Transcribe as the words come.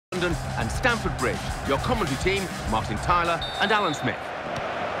London and Stamford Bridge. Your commentary team, Martin Tyler and Alan Smith.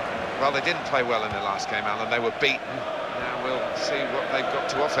 Well, they didn't play well in the last game, Alan. They were beaten. Now we'll see what they've got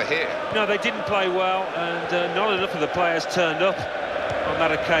to offer here. No, they didn't play well, and not enough of the players turned up on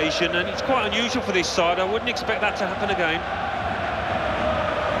that occasion, and it's quite unusual for this side. I wouldn't expect that to happen again.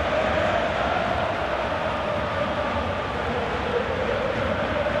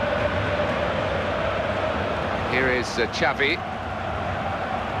 Here is Xavi.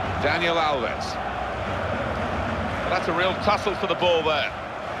 Daniel Alves. That's a real tussle for the ball there.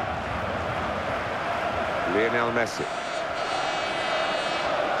 Lionel Messi.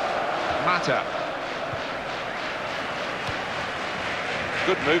 Mata.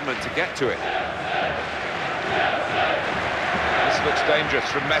 Good movement to get to it. This looks dangerous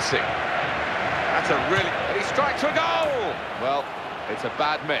from Messi. That's a really... And he strikes a goal! Well, it's a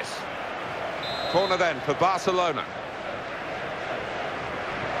bad miss. Corner then for Barcelona.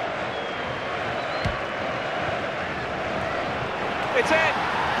 It's in!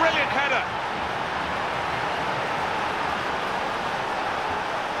 Brilliant header!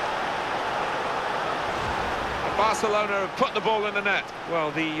 Barcelona have put the ball in the net.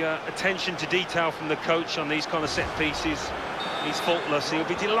 Well, the attention to detail from the coach on these kind of set pieces is faultless. He'll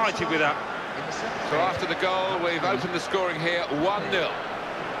be delighted with that. So after the goal, we've opened the scoring here, 1-0.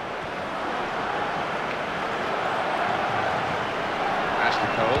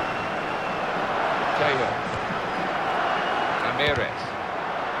 Ashley Cole. Cahill. Ramirez.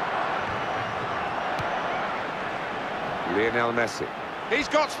 Lionel Messi. He's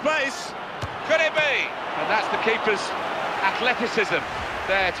got space. Could it be? And that's the keeper's athleticism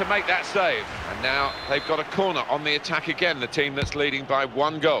there to make that save. And now they've got a corner on the attack again, the team that's leading by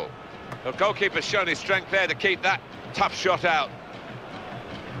 1 goal. The goalkeeper's shown his strength there to keep that tough shot out.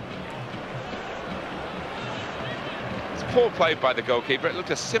 It's poor play by the goalkeeper. It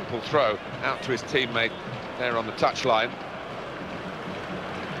looked a simple throw out to his teammate there on the touchline.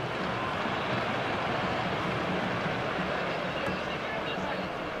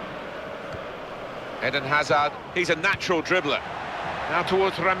 Eden Hazard, he's a natural dribbler. Now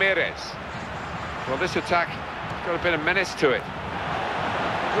towards Ramirez. Well, this attack has got a bit of menace to it.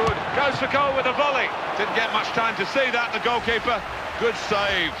 Good, goes for goal with a volley. Didn't get much time to see that, the goalkeeper. Good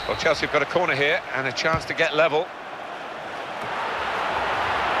save. Well, Chelsea have got a corner here and a chance to get level.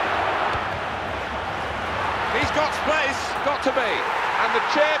 He's got space, got to be. And the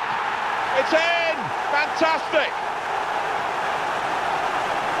chip, it's in! Fantastic!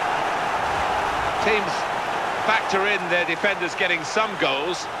 Teams factor in their defenders getting some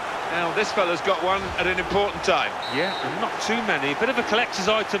goals. Now this fella's got one at an important time. Yeah, and not too many. Bit of a collector's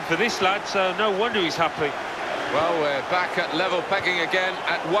item for this lad, so no wonder he's happy. Well, we're back at level pegging again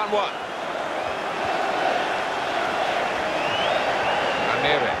at 1-1.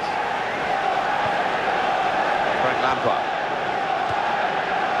 Ramirez. Frank Lampard.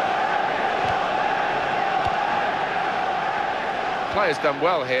 Player's done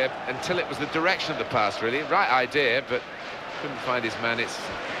well here until it was the direction of the pass, really. Right idea, but couldn't find his man. It's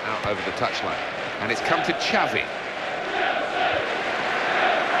out over the touchline. And it's come to Xavi.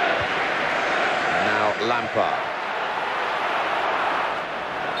 Now Lampard.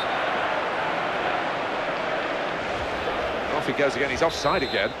 Off he goes again. He's offside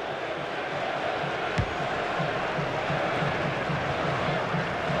again.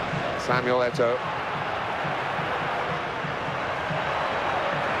 Samuel Eto'o.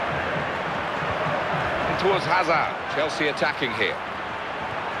 Towards Hazard. Chelsea attacking here.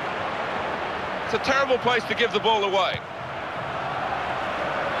 It's a terrible place to give the ball away.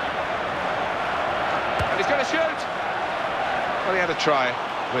 And he's going to shoot. Well, he had a try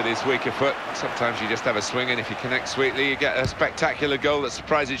with his weaker foot. Sometimes you just have a swing, and if you connect sweetly, you get a spectacular goal that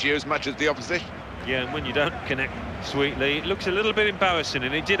surprises you as much as the opposition. Yeah, and when you don't connect sweetly, it looks a little bit embarrassing,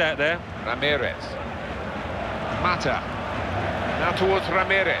 and it did out there. Ramirez. Mata. Now towards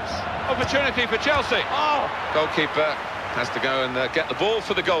Ramirez. Opportunity for Chelsea. Oh! Goalkeeper has to go and get the ball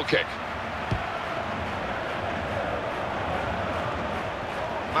for the goal kick.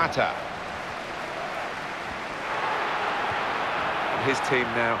 Mata. And his team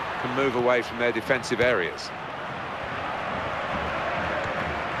now can move away from their defensive areas.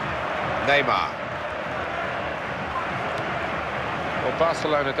 Neymar. Well,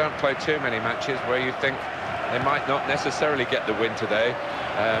 Barcelona don't play too many matches where you think they might not necessarily get the win today.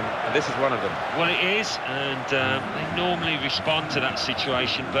 And this is one of them. Well, it is, and they normally respond to that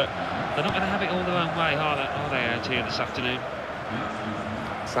situation, but they're not going to have it all their own way, are they out here this afternoon?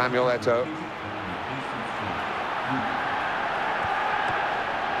 Samuel Eto'o.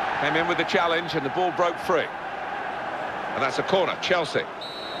 Came in with the challenge, and the ball broke free. And that's a corner, Chelsea.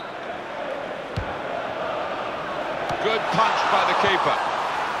 Good punch by the keeper.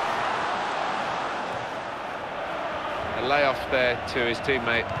 A layoff there to his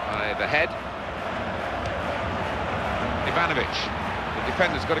teammate by the head. Ivanovic. The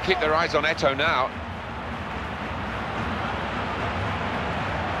defenders got to keep their eyes on Eto'o now.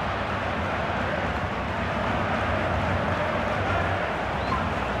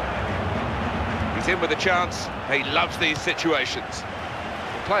 He's in with a chance. He loves these situations.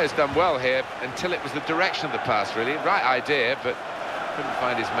 The player's done well here until it was the direction of the pass, really. Right idea, but couldn't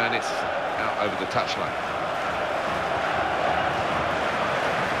find his man. It's out over the touchline.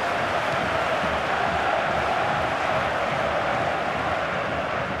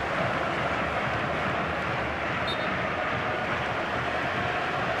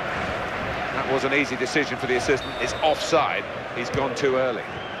 That was an easy decision for the assistant. It's offside. He's gone too early.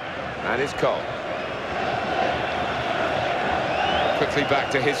 And it's Cole. Quickly back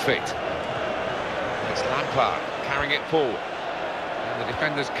to his feet. It's Lampard carrying it forward. And the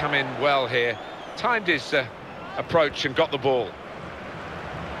defenders come in well here. Timed his approach and got the ball.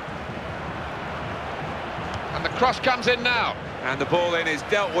 And the cross comes in now. And the ball in is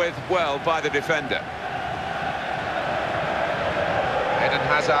dealt with well by the defender. Eden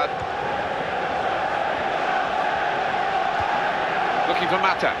Hazard. Looking for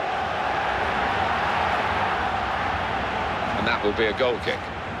Mata. And that will be a goal kick.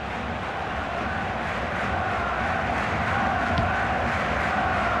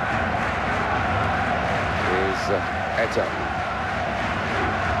 Here's Eto'o.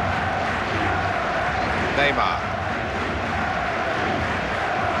 Neymar.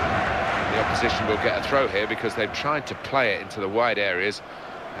 The opposition will get a throw here because they've tried to play it into the wide areas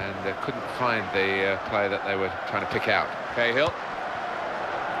and couldn't find the player that they were trying to pick out. Cahill.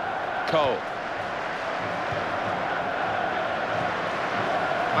 Cole.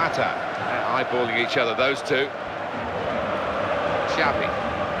 Mata. They're eyeballing each other, those two. Xavi.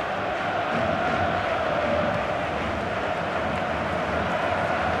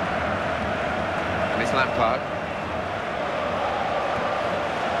 And it's Lampard.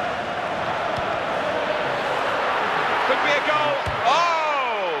 Could be a goal.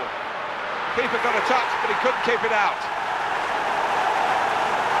 Oh! Keeper got a touch, but he couldn't keep it out.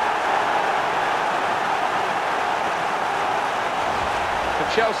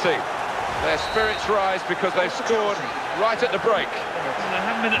 Chelsea, their spirits rise because they've scored right at the break. They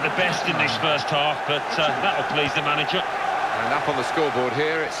haven't been at the best in this first half, but that'll please the manager. And up on the scoreboard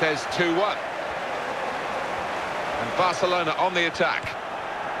here, it says 2-1. And Barcelona on the attack.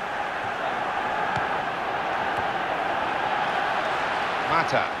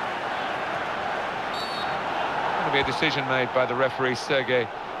 Mata. Going to be a decision made by the referee, Sergei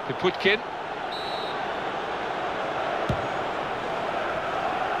Piputkin.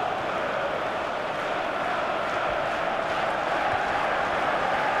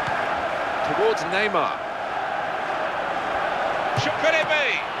 Towards Neymar. Could it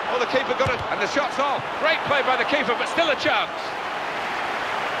be? Oh, the keeper got it, and the shot's on. Great play by the keeper, but still a chance.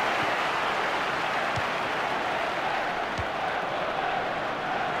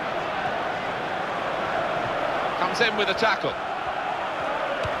 Comes in with a tackle.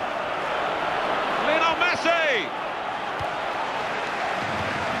 Lionel Messi!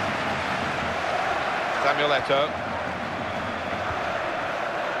 Samuel Eto'o.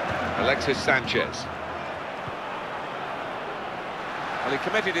 Alexis Sanchez. Well, he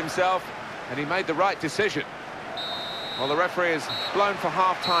committed himself and he made the right decision. Well, the referee has blown for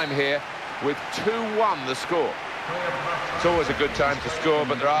half-time here with 2-1 the score. It's always a good time to score,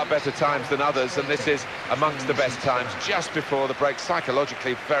 but there are better times than others, and this is amongst the best times just before the break.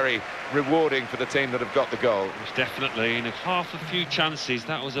 Psychologically very rewarding for the team that have got the goal. It's definitely, in half a few chances,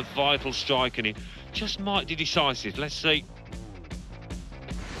 that was a vital strike, and it just might be decisive. Let's see.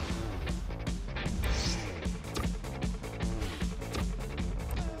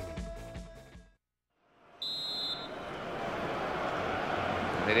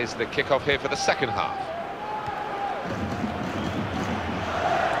 It is the kick-off here for the second half.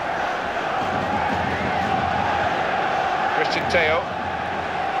 Christian Teo.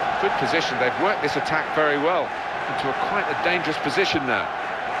 Good position. They've worked this attack very well into quite a dangerous position now.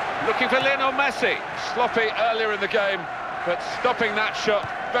 Looking for Lionel Messi. Sloppy earlier in the game, but stopping that shot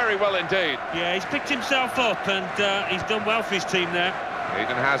very well indeed. Yeah, he's picked himself up and he's done well for his team there.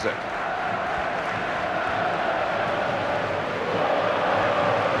 Eden Hazard.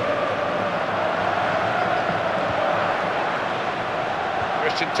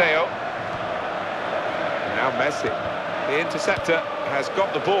 Christian Teo. Now Messi. The interceptor has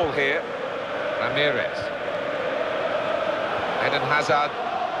got the ball here. Ramirez. Eden Hazard.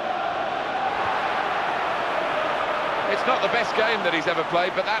 It's not the best game that he's ever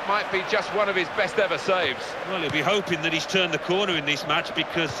played, but that might be just one of his best ever saves. Well, he'll be hoping that he's turned the corner in this match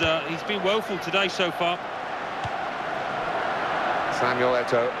because he's been woeful today so far. Samuel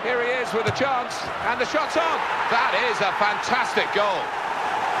Eto'o. Here he is with a chance, and the shot's on. That is a fantastic goal.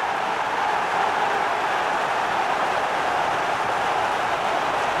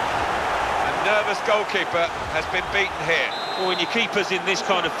 A nervous goalkeeper has been beaten here. Well, when your keeper's in this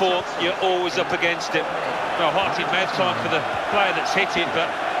kind of form, you're always up against it. No heart in mouth time for the player that's hit it, but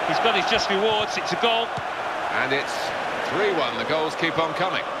he's got his just rewards. It's a goal. And it's 3-1. The goals keep on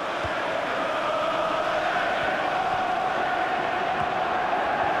coming.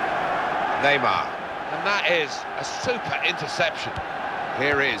 Neymar. And that is a super interception.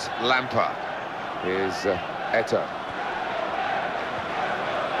 Here is Lampard. Here's Eto'o.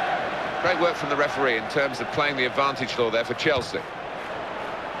 Great work from the referee in terms of playing the advantage law there for Chelsea.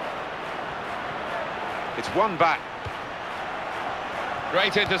 It's one back.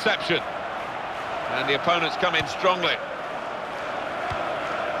 Great interception. And the opponents come in strongly.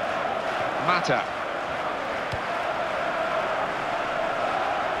 Mata.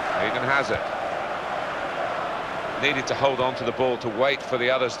 Eden Hazard. Needed to hold on to the ball to wait for the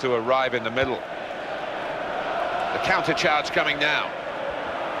others to arrive in the middle. The counter charge coming now.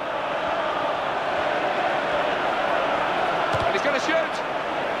 And he's going to shoot.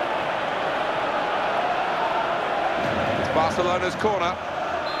 It's Barcelona's corner.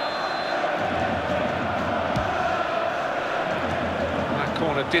 That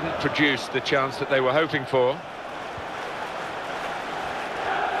corner didn't produce the chance that they were hoping for.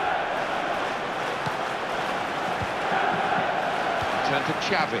 Turn to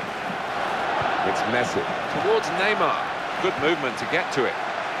Xavi. It's Messi towards Neymar. Good movement to get to it.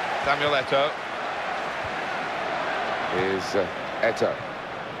 Samuel Eto'o. Is Eto'o.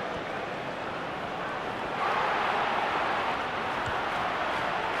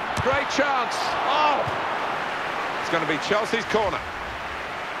 Great chance. Oh! It's going to be Chelsea's corner.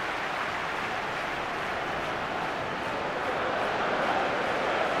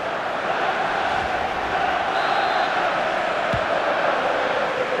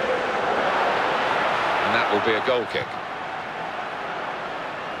 Will be a goal kick.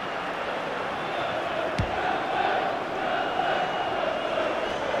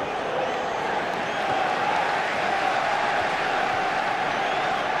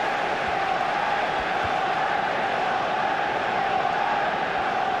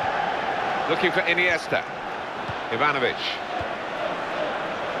 Looking for Iniesta. Ivanovic.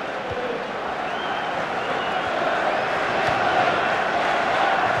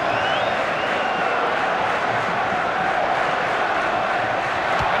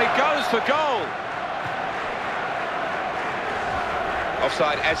 For goal.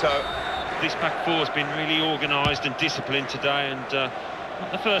 Offside, Eto'o. This back four has been really organised and disciplined today, and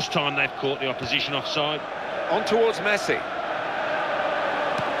not the first time they've caught the opposition offside. On towards Messi.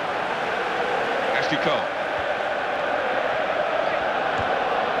 Ashley Cole.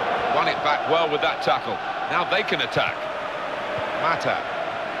 Won it back well with that tackle. Now they can attack. Mata.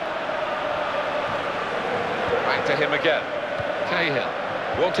 Back to him again. Cahill.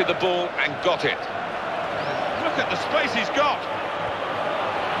 Wanted the ball and got it. Look at the space he's got.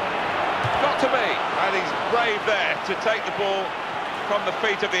 Got to be. And he's brave there to take the ball from the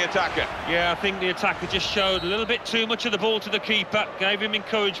feet of the attacker. Yeah, I think the attacker just showed a little bit too much of the ball to the keeper, gave him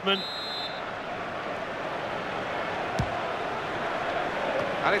encouragement.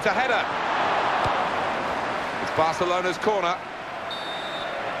 And it's a header. It's Barcelona's corner.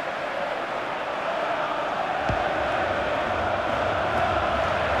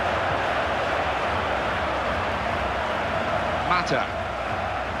 Mata.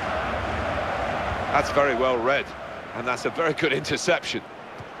 That's very well read, and that's a very good interception.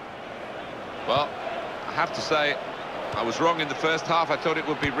 Well, I have to say, I was wrong in the first half. I thought it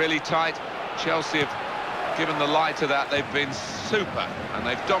would be really tight. Chelsea have given the lie to that. They've been super, and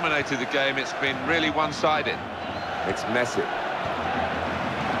they've dominated the game. It's been really one-sided. It's Messi.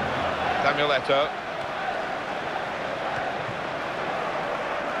 Samuel Eto'o.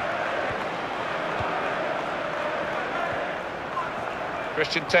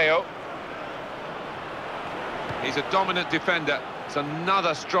 Christian Teo. He's a dominant defender. It's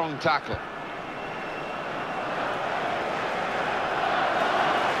another strong tackle.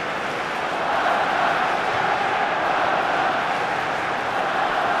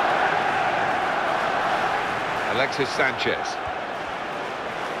 Alexis Sanchez.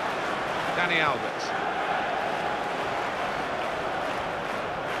 Dani Alves.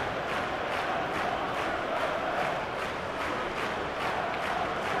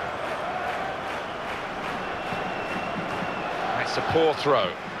 It's a poor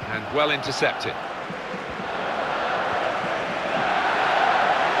throw and well intercepted.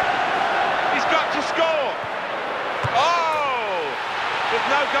 He's got to score! Oh! With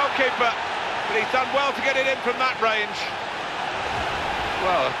no goalkeeper, but he's done well to get it in from that range.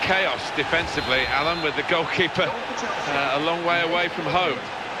 Well, chaos defensively, Alan, with the goalkeeper a long way away from home.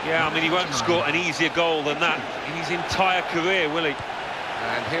 Yeah, I mean, he won't score an easier goal than that in his entire career, will he?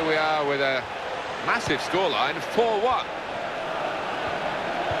 And here we are with a massive scoreline, 4-1.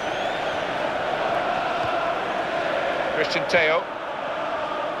 Christian Teo.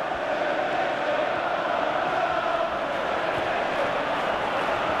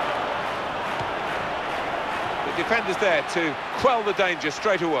 The defender's there to quell the danger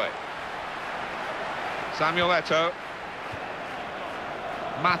straight away. Samuel Eto'o.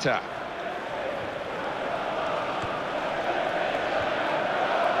 Mata.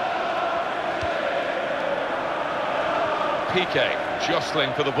 Piqué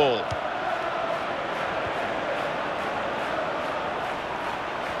jostling for the ball.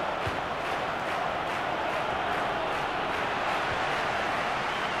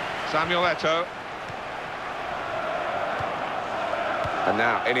 Samuel Eto'o. And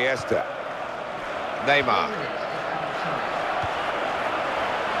now Iniesta. Neymar.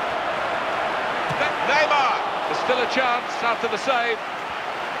 Neymar! There's still a chance after the save.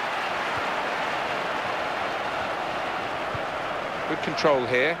 Good control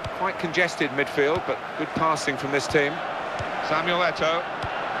here. Quite congested midfield, but good passing from this team. Samuel Eto'o.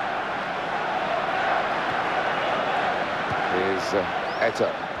 Here's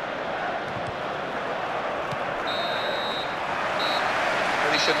Eto'o.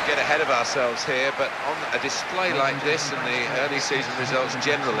 Really shouldn't get ahead of ourselves here, but on a display like this and the early season results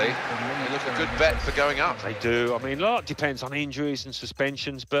generally, they look a good bet for going up. They do. I mean, a lot depends on injuries and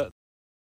suspensions, but